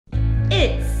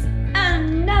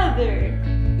another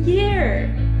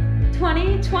year,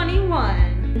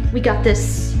 2021. We got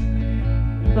this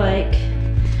bike.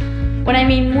 When I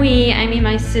mean we, I mean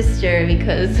my sister,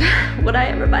 because would I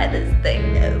ever buy this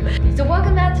thing? No. So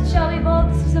welcome back to Shelbyville.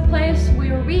 This is a place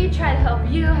where we try to help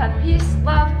you have peace,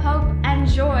 love, hope, and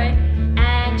joy,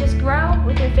 and just grow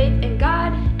with your faith in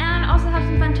God, and also have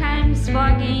some fun times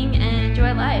vlogging and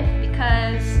enjoy life,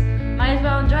 because might as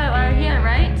well enjoy it while we're here,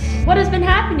 right? What has been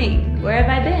happening? Where have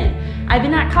I been? I've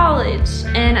been at college,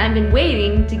 and I've been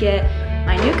waiting to get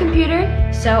my new computer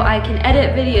so I can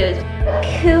edit videos.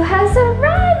 Who has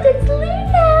arrived? It's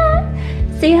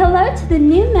Luna! Say hello to the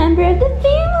new member of the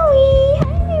family! Hi,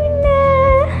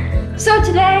 Luna! So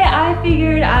today I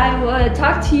figured I would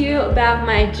talk to you about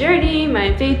my journey,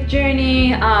 my faith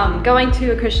journey, going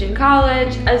to a Christian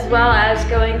college, as well as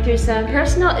going through some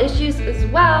personal issues as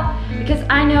well, because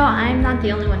I know I'm not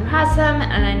the only one who has them,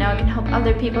 and I know I can help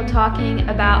other people talking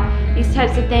about these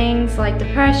types of things like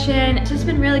depression. It's just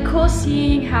been really cool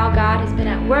seeing how God has been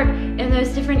at work in those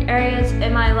different areas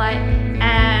in my life,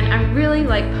 and I'm really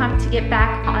pumped to get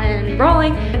back on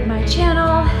rolling with my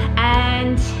channel.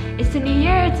 And it's a new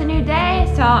year, it's a new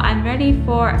day, so I'm ready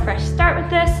for a fresh start with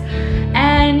this.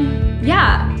 And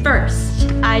yeah,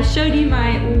 first, I showed you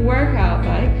my workout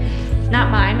bike. Not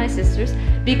mine, my sister's,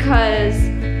 because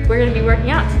we're gonna be working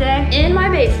out today in my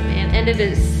basement, and it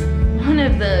is one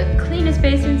of the cleanest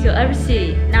basements you'll ever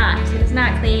see. It's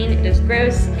not clean, it is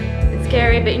gross, it's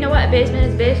scary, but you know what? Basement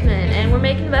is basement, and we're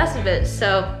making the best of it.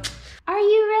 So, are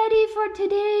you ready for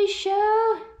today's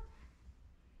show?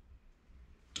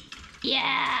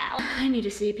 Yeah, I need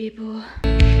to see people.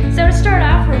 So to start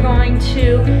off, we're going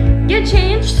to get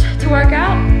changed to work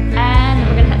out, and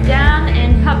we're gonna head down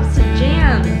and pop some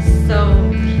jams. So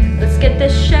let's get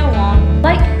this show on.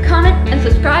 Like, comment, and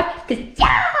subscribe, cause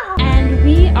yeah! And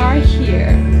we are here.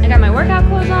 I got my workout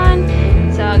clothes on,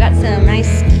 so I got some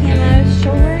nice camo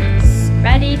shorts,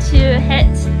 ready to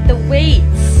hit the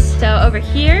weights. So over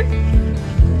here,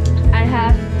 I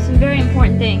have some very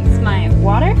important things. My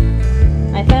water,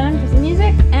 my phone for some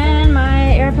music, and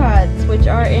my AirPods, which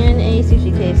are in a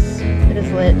sushi case. It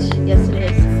is lit. Yes, it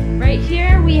is. Right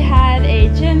here we have a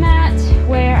gym mat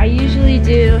where I usually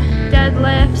do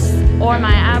deadlifts or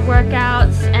my ab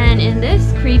workouts, and in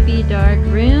this creepy dark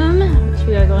room, which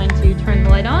we are going to turn the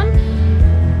light on,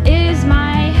 is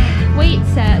my weight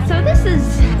set. So this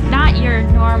is not your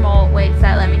normal weight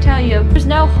set, let me tell you. There's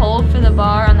no hold for the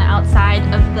bar on the outside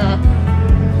of the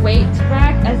weight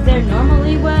rack as there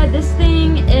normally would. This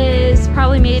thing is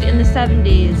probably made in the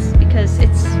 70s because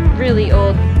it's really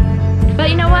old. But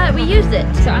you know what? We used it.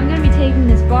 So I'm going to be taking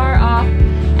this bar off,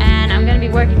 and I'm going to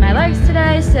be working my legs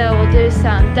today, so we'll do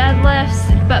some deadlifts.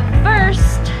 But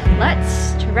first, let's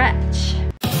stretch.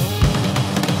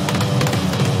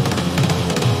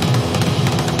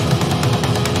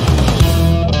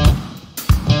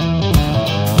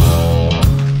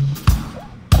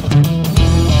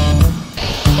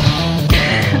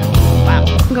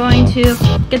 I'm going to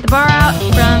get the bar out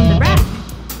from the rack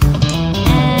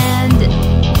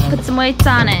and put some weights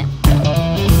on it.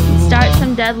 Start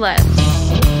some deadlifts.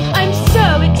 I'm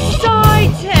so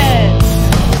excited!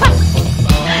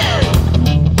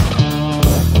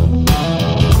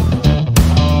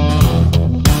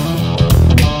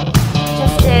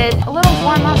 Just did a little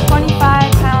warm up,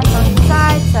 25 pounds on each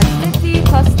side, so that's 50,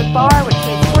 plus the bar, which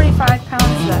weighs 45 pounds,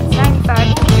 so that's 95.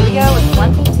 Here we go with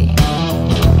 115.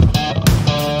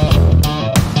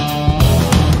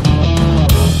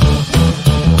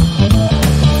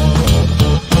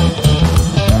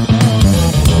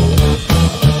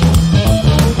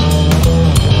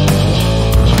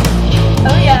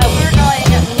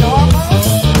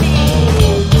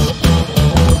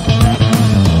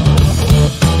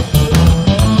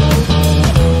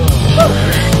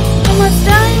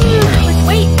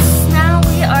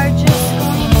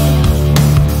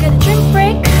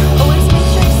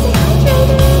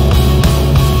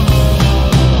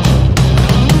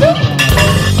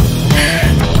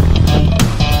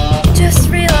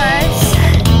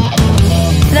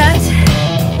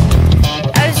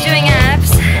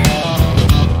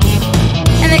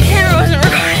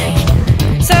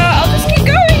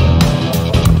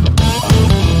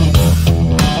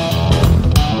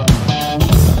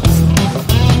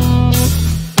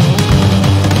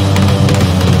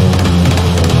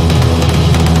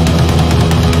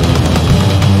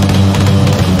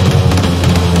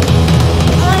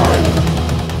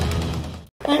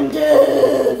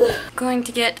 Going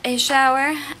to get a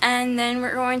shower, and then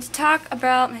we're going to talk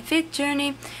about my faith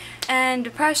journey and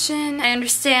depression. I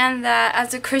understand that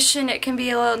as a Christian it can be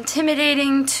a little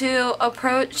intimidating to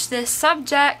approach this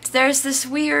subject. There's this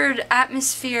weird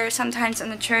atmosphere sometimes in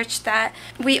the church that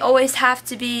we always have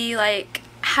to be like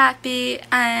happy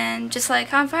and just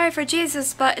like on fire for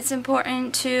Jesus, but it's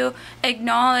important to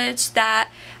acknowledge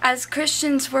that as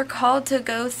Christians we're called to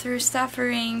go through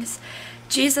sufferings.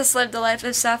 Jesus lived a life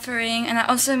of suffering, and that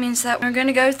also means that we're going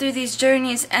to go through these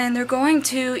journeys and they're going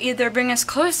to either bring us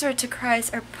closer to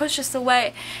Christ or push us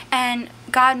away, and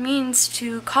God means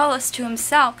to call us to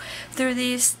himself through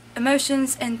these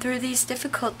emotions and through these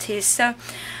difficulties. So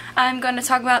I'm going to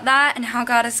talk about that and how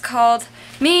God has called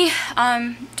me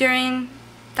during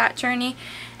that journey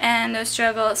and those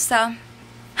struggles. So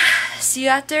see you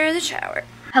after the shower.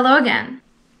 Hello again.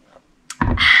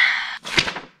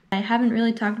 I haven't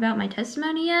really talked about my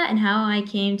testimony yet and how I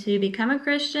came to become a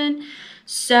Christian,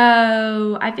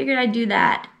 so I figured I'd do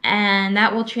that, and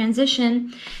that will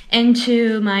transition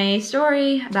into my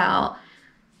story about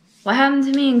what happened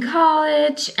to me in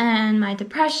college and my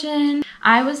depression.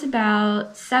 I was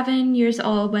about 7 years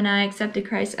old when I accepted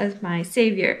Christ as my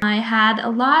savior. I had a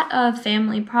lot of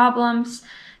family problems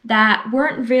that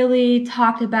weren't really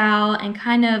talked about and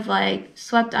kind of like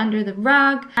swept under the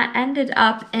rug. I ended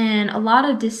up in a lot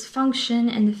of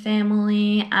dysfunction in the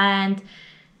family and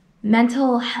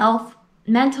mental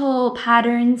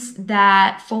patterns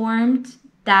that formed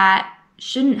that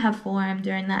shouldn't have formed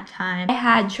during that time. I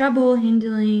had trouble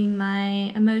handling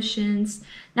my emotions.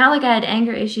 Not like I had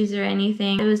anger issues or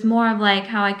anything. It was more of like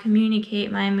how I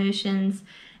communicate my emotions,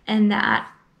 and that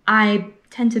I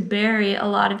tend to bury a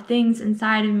lot of things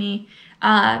inside of me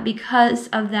because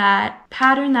of that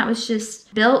pattern that was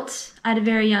just built at a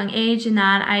very young age, and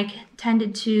that I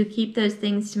tended to keep those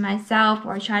things to myself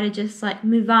or try to just like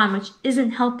move on, which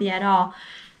isn't healthy at all.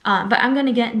 But I'm going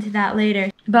to get into that later.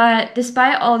 But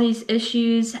despite all these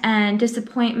issues and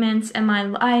disappointments in my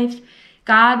life,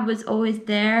 God was always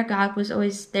there. God was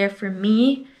always there for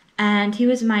me, and he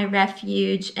was my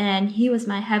refuge, and he was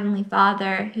my heavenly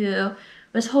Father who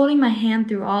was holding my hand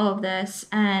through all of this.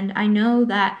 And I know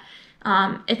that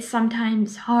it's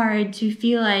sometimes hard to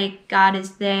feel like God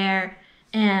is there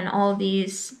in all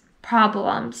these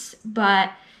problems,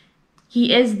 but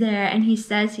he is there, and he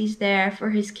says he's there for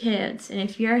his kids. And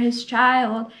if you're his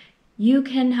child, you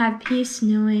can have peace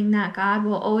knowing that God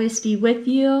will always be with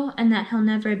you and that he'll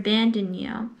never abandon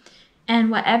you.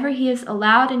 And whatever he has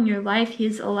allowed in your life, he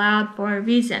has allowed for a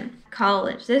reason.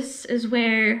 College, this is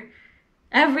where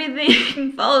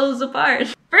everything falls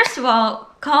apart. First of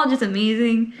all, college is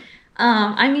amazing.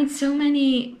 I made so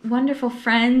many wonderful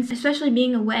friends, especially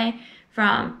being away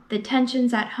from the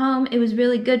tensions at home. It was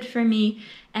really good for me,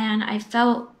 and I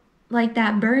felt like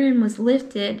that burden was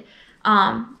lifted,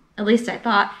 at least I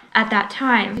thought at that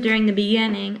time during the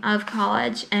beginning of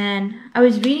college. And I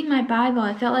was reading my Bible.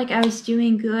 I felt like I was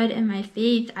doing good in my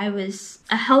faith. I was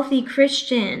a healthy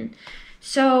Christian.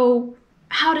 So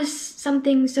how does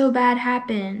something so bad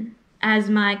happen as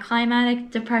my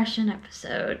climatic depression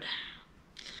episode?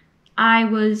 I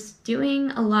was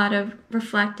doing a lot of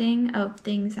reflecting of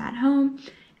things at home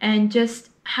and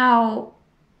just how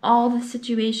all the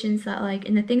situations that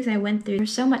and the things I went through.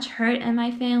 There's so much hurt in my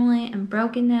family and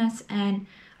brokenness, and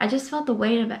I just felt the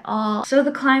weight of it all. So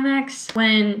the climax,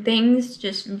 when things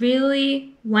just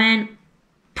really went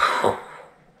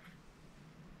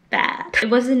bad.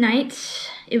 It was a night,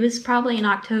 it was probably in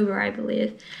October, I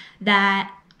believe,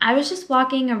 that I was just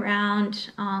walking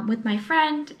around with my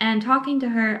friend and talking to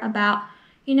her about,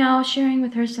 sharing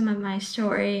with her some of my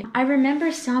story. I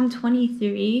remember Psalm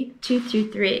 23,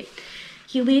 2-3.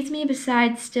 He leads me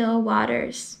beside still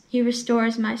waters. He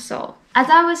restores my soul. As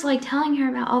I was telling her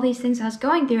about all these things I was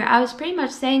going through, I was pretty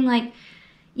much saying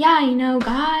yeah,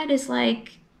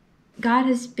 God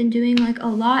has been doing a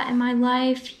lot in my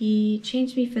life. He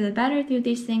changed me for the better through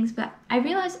these things. But I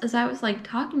realized as I was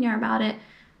talking to her about it,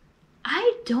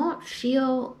 I don't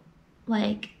feel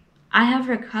like I have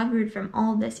recovered from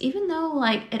all this, even though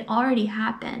it already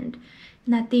happened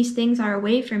and that these things are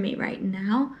away from me right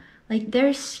now.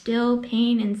 There's still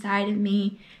pain inside of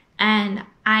me, and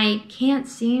I can't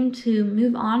seem to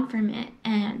move on from it.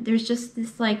 And there's just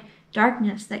this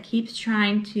darkness that keeps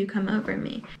trying to come over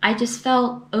me. I just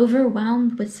felt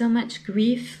overwhelmed with so much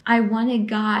grief. I wanted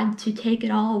God to take it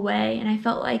all away, and I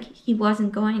felt like he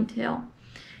wasn't going to.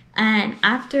 And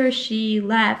after she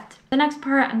left, the next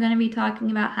part I'm going to be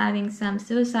talking about having some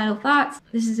suicidal thoughts.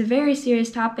 This is a very serious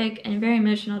topic and a very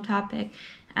emotional topic,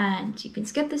 and you can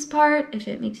skip this part if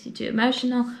it makes you too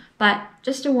emotional, but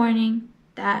just a warning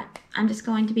that I'm just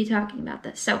going to be talking about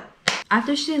this. So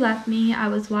after she left me, I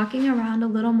was walking around a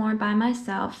little more by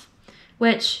myself,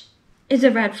 which is a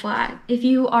red flag. If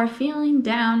you are feeling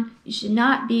down, you should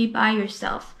not be by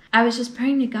yourself. I was just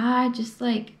praying to God, just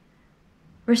like,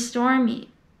 restore me.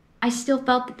 I still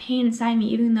felt the pain inside me,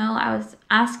 even though I was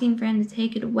asking for him to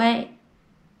take it away.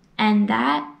 And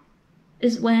that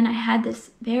is when I had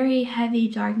this very heavy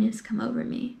darkness come over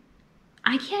me.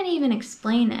 I can't even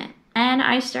explain it. And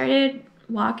I started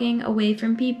walking away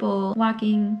from people,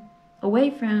 walking away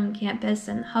from campus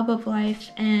and the hub of life.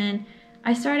 And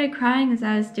I started crying as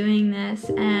I was doing this,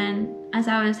 and as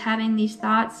I was having these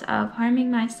thoughts of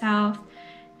harming myself,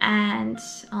 and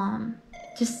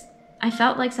I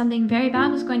felt like something very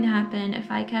bad was going to happen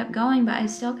if I kept going, but I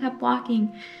still kept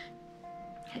walking.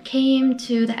 I came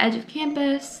to the edge of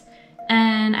campus,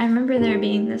 and I remember there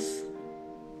being this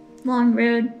long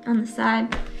road on the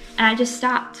side, and I just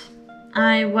stopped.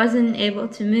 I wasn't able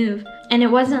to move, and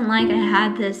it wasn't like I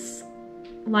had this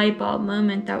light bulb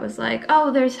moment that was like,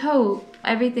 oh, there's hope,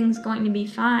 everything's going to be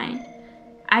fine.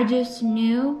 I just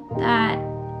knew that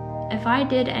if I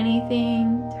did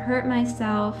anything to hurt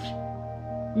myself,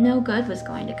 no good was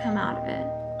going to come out of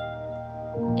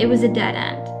it. It was a dead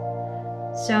end.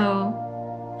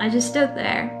 So I just stood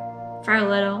there for a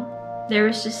little. There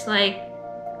was just like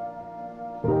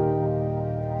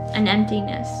an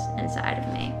emptiness inside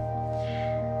of me.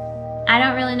 I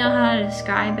don't really know how to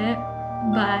describe it,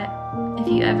 but if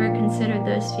you ever considered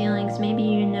those feelings, maybe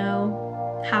you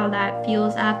know how that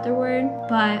feels afterward.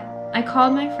 But I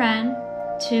called my friend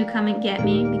to come and get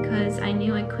me because I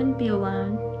knew I couldn't be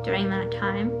alone during that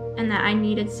time and that I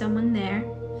needed someone there.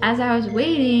 As I was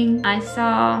waiting, I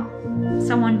saw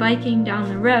someone biking down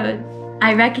the road.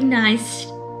 I recognized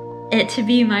it to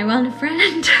be my one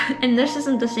friend, and this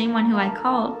isn't the same one who I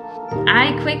called.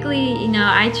 I quickly,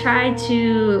 I tried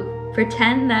to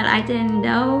pretend that I didn't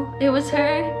know it was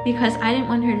her because I didn't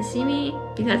want her to see me,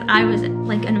 because I was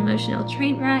like an emotional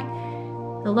train wreck,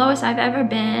 the lowest I've ever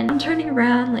been. I'm turning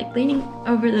around, like leaning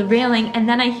over the railing, and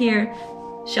then I hear,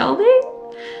 Shelby?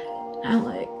 I'm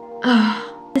like, oh.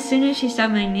 As soon as she said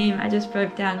my name, I just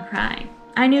broke down crying.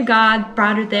 I knew God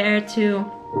brought her there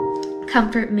to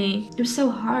comfort me. It was so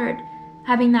hard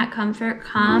having that comfort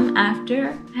come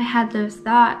after I had those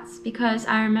thoughts, because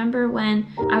I remember when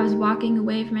I was walking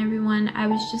away from everyone, I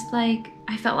was just like,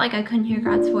 I felt like I couldn't hear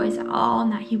God's voice at all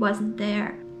and that he wasn't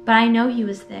there. But I know he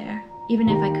was there. Even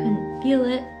if I couldn't feel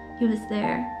it, he was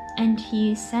there. And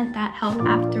he sent that help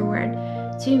afterward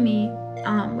to me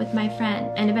with my friend.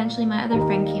 And eventually my other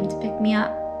friend came to pick me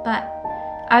up. But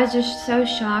I was just so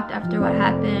shocked after what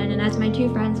happened. And as my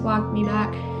two friends walked me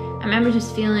back, I remember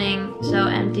just feeling so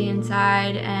empty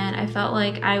inside, and I felt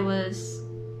like I was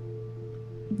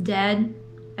dead.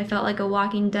 I felt like a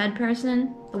Walking Dead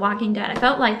person. The Walking Dead. I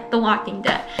felt like The Walking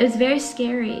Dead. It was very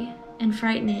scary and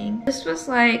frightening. This was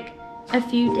like a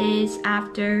few days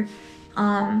after,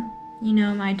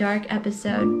 my dark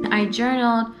episode. I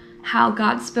journaled how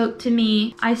God spoke to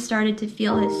me. I started to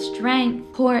feel his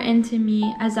strength pour into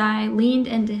me as I leaned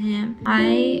into him.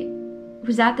 I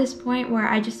was at this point where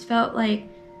I just felt like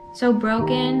so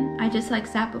broken. I just like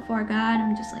sat before God.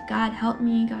 I'm just like, God, help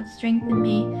me. God, strengthen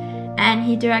me. And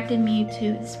he directed me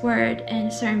to this word in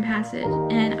a certain passage,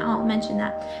 and I'll mention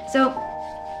that. So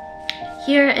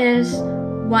here is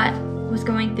what was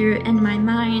going through in my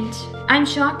mind. I'm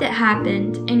shocked it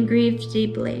happened and grieved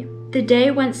deeply. The day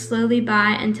went slowly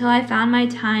by until I found my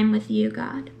time with you,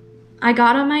 God. I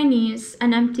got on my knees,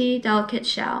 an empty, delicate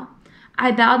shell.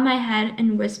 I bowed my head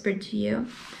and whispered to you.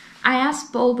 I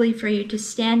asked boldly for you to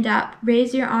stand up,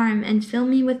 raise your arm, and fill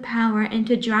me with power, and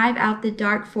to drive out the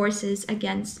dark forces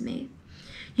against me.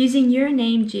 Using your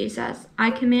name, Jesus,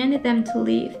 I commanded them to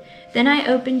leave. Then I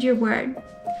opened your word.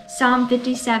 Psalm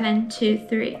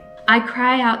 57:2-3. I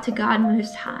cry out to God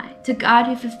Most High, to God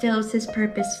who fulfills his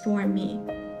purpose for me.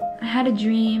 I had a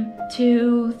dream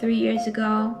 2-3 years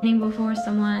ago, standing before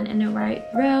someone in a white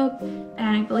robe,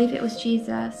 and I believe it was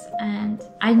Jesus, and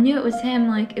I knew it was him.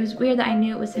 Like, it was weird that I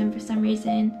knew it was him for some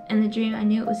reason. In the dream, I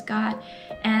knew it was God,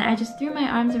 and I just threw my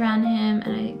arms around him,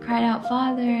 and I cried out,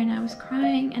 Father, and I was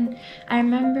crying, and I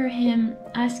remember him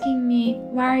asking me,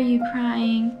 why are you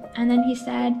crying? And then he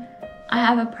said, I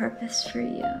have a purpose for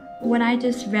you. When I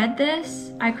just read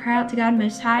this, I cry out to God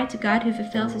Most High, to God who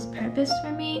fulfills his purpose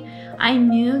for me. I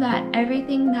knew that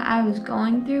everything that I was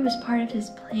going through was part of his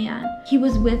plan. He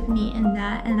was with me in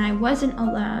that, and I wasn't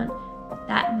alone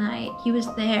that night. He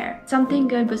was there. Something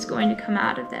good was going to come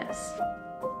out of this.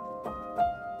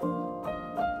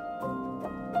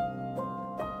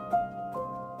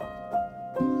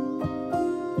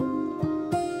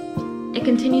 It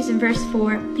continues in verse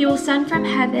 4. He will send from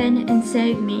heaven and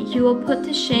save me. He will put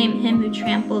to shame him who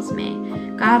tramples me.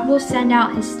 God will send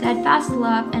out his steadfast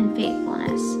love and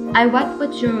faithfulness. I wept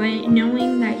with joy,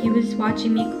 knowing that he was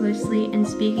watching me closely and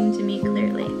speaking to me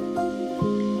clearly.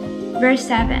 Verse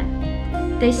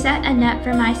 7. They set a net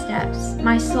for my steps.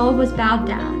 My soul was bowed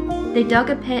down. They dug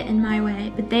a pit in my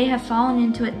way, but they have fallen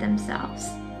into it themselves.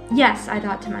 Yes, I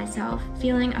thought to myself,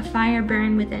 feeling a fire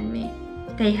burn within me.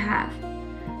 They have.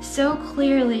 So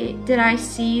clearly did I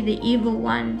see the evil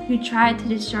one who tried to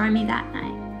destroy me that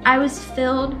night. I was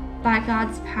filled by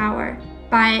God's power,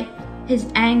 by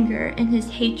his anger and his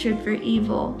hatred for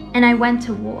evil, and I went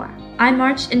to war. I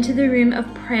marched into the room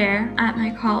of prayer at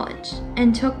my college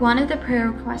and took one of the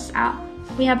prayer requests out.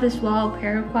 We have this wall of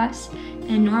prayer requests,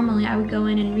 and normally I would go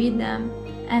in and read them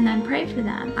and then pray for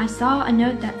them. I saw a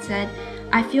note that said,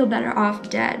 "I feel better off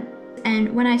dead."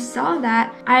 And when I saw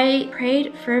that, I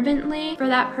prayed fervently for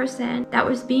that person that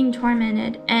was being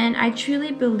tormented, and I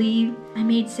truly believe I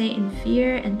made Satan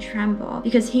fear and tremble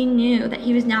because he knew that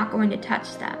he was not going to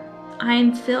touch them. I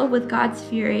am filled with God's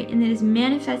fury, and it is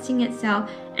manifesting itself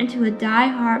into a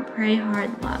die-hard, pray-hard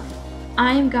love.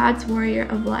 I am God's warrior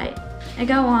of light. I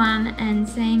go on and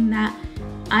saying that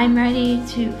I'm ready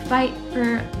to fight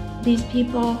for these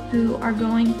people who are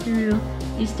going through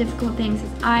these difficult things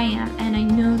as I am, and I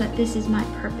know that this is my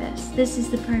purpose. This is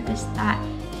the purpose that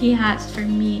he has for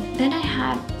me. Then I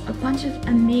had a bunch of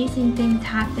amazing things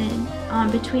happen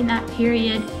between that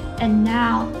period and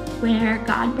now, where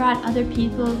God brought other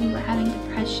people who were having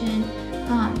depression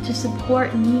to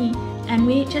support me, and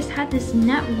we just had this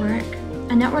network,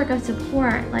 a network of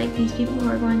support, like these people who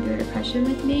are going through depression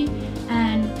with me,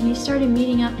 and we started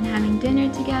meeting up and having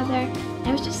dinner together.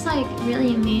 It was just like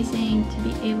really amazing to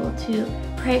be able to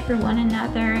pray for one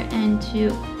another and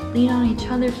to lean on each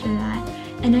other for that.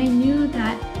 And I knew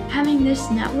that having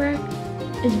this network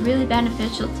is really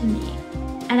beneficial to me,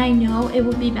 and I know it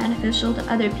will be beneficial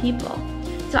to other people.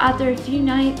 So after a few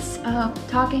nights of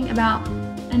talking about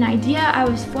an idea I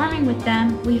was forming with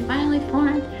them, we finally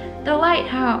formed the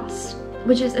Lighthouse,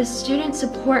 which is a student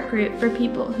support group for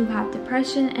people who have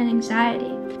depression and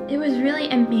anxiety. It was really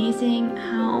amazing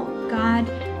how God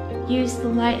used the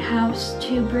Lighthouse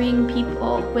to bring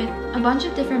people with a bunch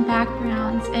of different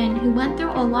backgrounds and who went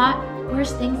through a lot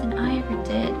worse things than I ever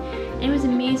did. And it was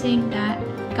amazing that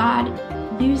God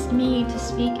used me to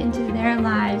speak into their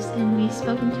lives, and we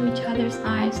spoke into each other's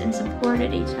lives and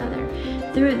supported each other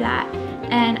through that.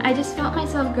 And I just felt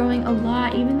myself growing a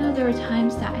lot, even though there were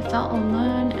times that I felt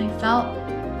alone, I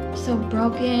felt so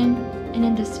broken and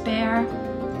in despair.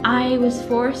 I was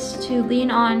forced to lean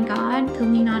on God, to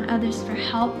lean on others for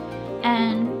help,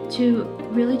 and to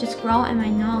really just grow in my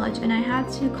knowledge. And I had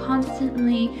to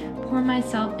constantly pour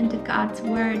myself into God's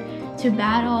word to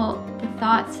battle the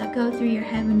thoughts that go through your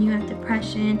head when you have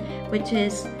depression, which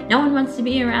is no one wants to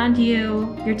be around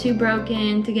you, you're too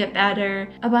broken to get better,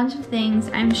 a bunch of things.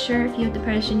 I'm sure if you have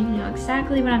depression, you know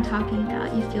exactly what I'm talking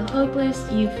about. You feel hopeless,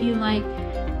 you feel like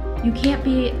you can't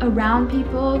be around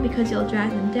people because you'll drag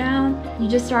them down. You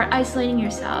just start isolating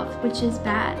yourself, which is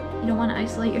bad. You don't want to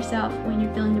isolate yourself when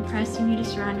you're feeling depressed. You need to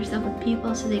surround yourself with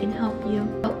people so they can help you.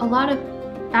 A lot of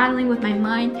battling with my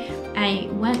mind, I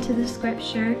went to the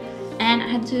scripture, and I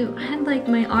had like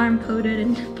my arm coated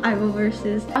in Bible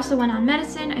verses. I also went on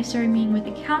medicine. I started meeting with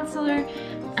a counselor,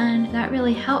 and that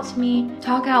really helped me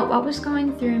talk out what was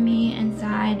going through me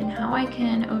inside and how I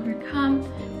can overcome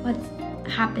what's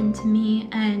happened to me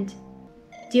and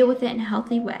deal with it in a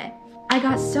healthy way. I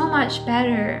got so much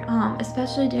better,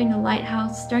 especially during the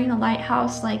Lighthouse. During the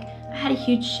Lighthouse, like, I had a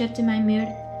huge shift in my mood.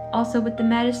 Also with the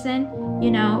medicine,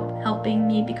 you know, helping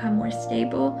me become more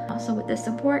stable. Also with the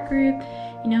support group,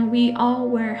 you know, we all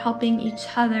were helping each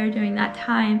other during that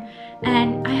time.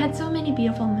 And I had so many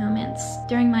beautiful moments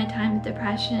during my time of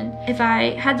depression. If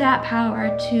I had that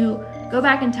power to go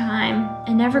back in time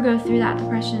and never go through that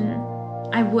depression,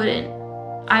 I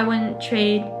wouldn't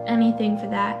trade anything for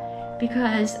that,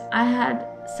 because I had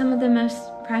some of the most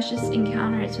precious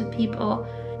encounters with people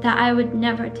that I would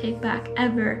never take back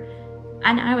ever.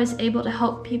 And I was able to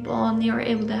help people, and they were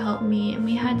able to help me, and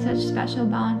we had such special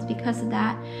bonds because of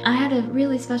that. I had a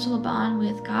really special bond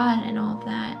with God and all of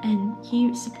that, and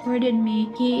He supported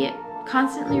me. He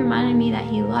constantly reminded me that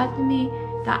He loved me,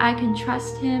 that I can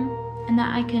trust Him, and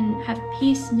that I can have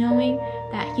peace knowing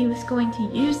that He was going to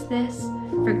use this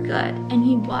for good, and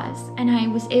He was. And I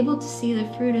was able to see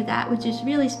the fruit of that, which is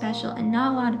really special, and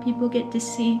not a lot of people get to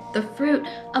see the fruit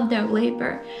of their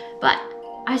labor. But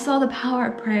I saw the power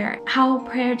of prayer, how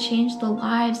prayer changed the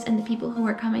lives and the people who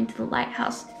were coming to the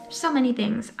Lighthouse. So many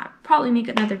things. I'll probably make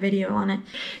another video on it.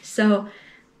 So,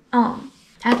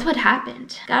 that's what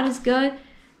happened. God is good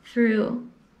through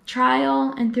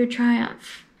trial and through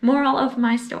triumph. Moral of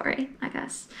my story, I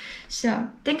guess. So,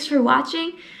 thanks for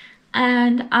watching.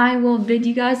 And I will bid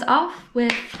you guys off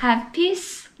with have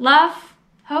peace, love,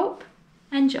 hope,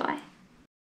 and joy.